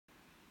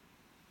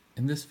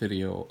In this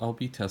video, I'll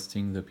be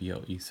testing the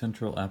BLE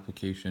Central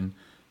application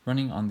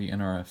running on the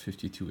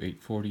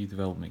nRF52-840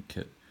 development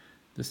kit.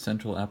 This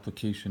central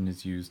application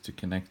is used to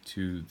connect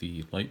to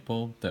the light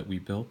bulb that we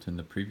built in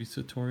the previous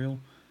tutorial.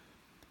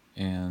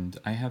 And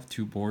I have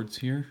two boards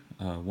here.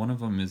 One of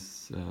them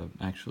is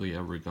actually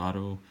a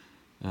Regato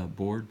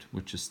board,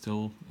 which is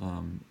still,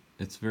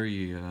 it's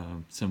very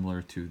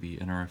similar to the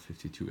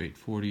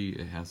nRF52-840.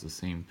 It has the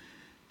same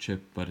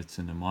chip, but it's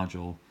in a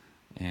module,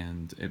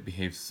 and it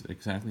behaves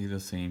exactly the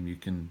same. You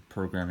can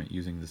program it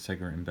using the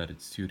Sega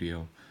Embedded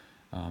Studio,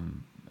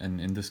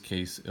 and in this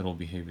case it'll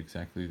behave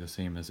exactly the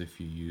same as if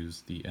you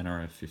use the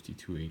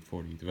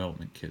nRF52-840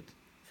 development kit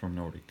from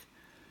Nordic.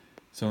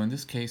 So in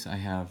this case I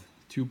have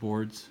two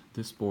boards.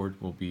 This board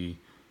will be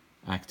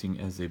acting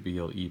as a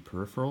BLE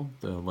peripheral,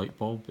 the light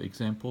bulb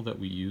example that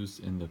we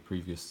used in the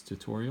previous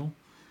tutorial,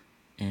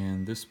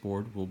 and this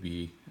board will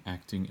be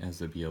acting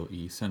as a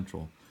BLE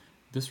central.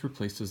 This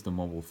replaces the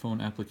mobile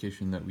phone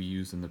application that we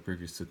used in the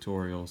previous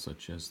tutorial,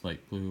 such as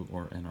Light Blue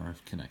or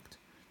NRF Connect.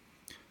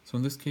 So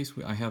in this case,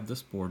 I have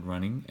this board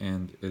running,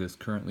 and it is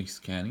currently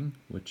scanning,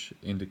 which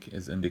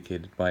is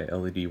indicated by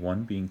LED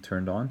 1 being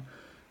turned on.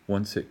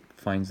 Once it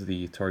finds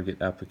the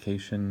target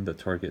application, the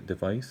target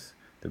device,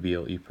 the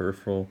BLE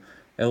peripheral,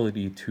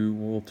 LED 2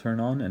 will turn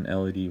on and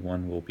LED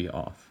 1 will be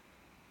off.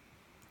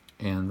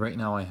 And right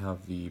now I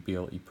have the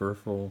BLE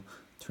peripheral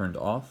turned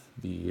off,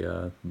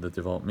 the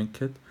development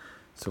kit.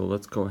 So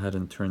let's go ahead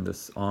and turn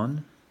this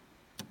on.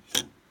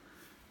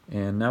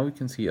 And now we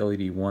can see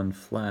LED 1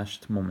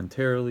 flashed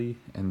momentarily,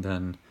 and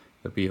then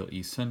the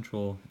BLE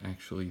Central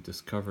actually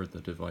discovered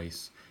the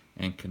device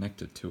and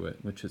connected to it,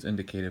 which is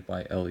indicated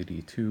by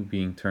LED 2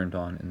 being turned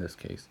on in this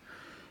case.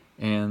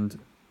 And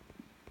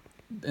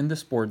in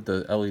this board,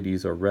 the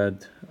LEDs are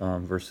red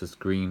versus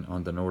green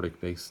on the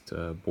Nordic-based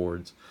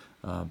boards,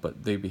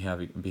 but they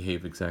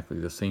behave exactly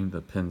the same.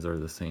 The pins are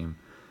the same,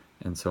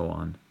 and so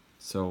on.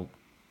 So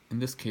in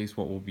this case,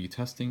 what we'll be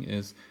testing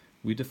is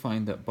we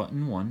define that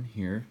button 1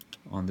 here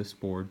on this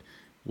board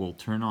will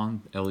turn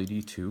on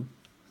LED 2.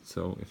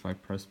 So if I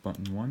press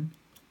button 1,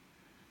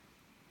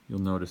 you'll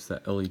notice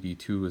that LED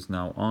 2 is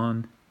now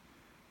on.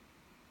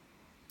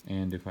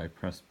 And if I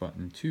press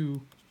button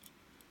 2,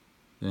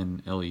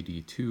 then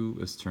LED 2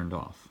 is turned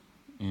off.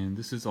 And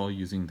this is all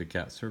using the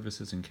GAT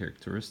services and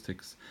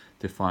characteristics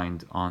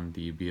defined on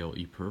the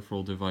BLE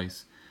peripheral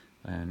device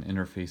and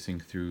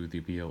interfacing through the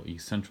BLE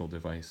central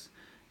device.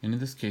 And in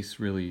this case,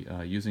 really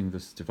using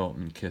this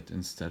development kit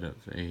instead of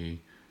a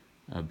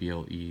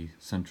BLE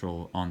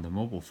central on the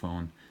mobile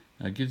phone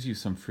gives you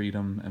some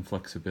freedom and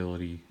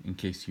flexibility in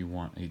case you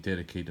want a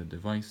dedicated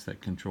device that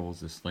controls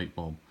this light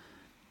bulb.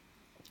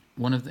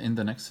 In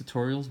the next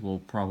tutorials, we'll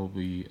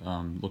probably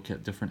look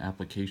at different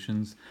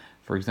applications.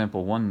 For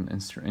example, one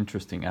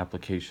interesting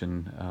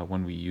application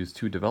when we use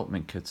two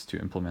development kits to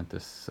implement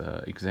this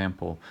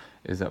example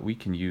is that we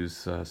can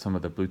use some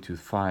of the Bluetooth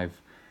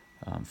 5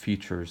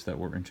 features that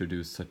were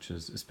introduced, such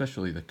as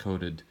especially the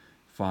coded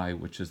PHY,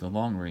 which is the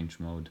long-range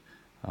mode.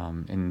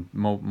 In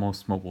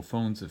most mobile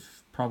phones,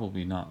 if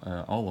probably not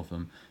all of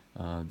them,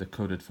 the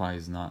coded PHY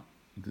is not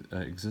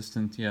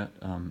existent yet.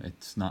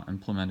 It's not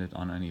implemented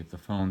on any of the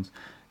phones.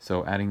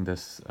 So adding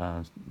this,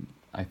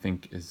 I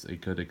think, is a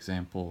good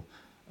example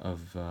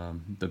of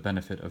the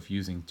benefit of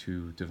using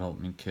two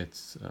development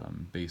kits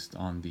based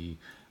on the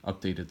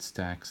updated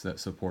stacks that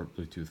support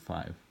Bluetooth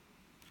 5.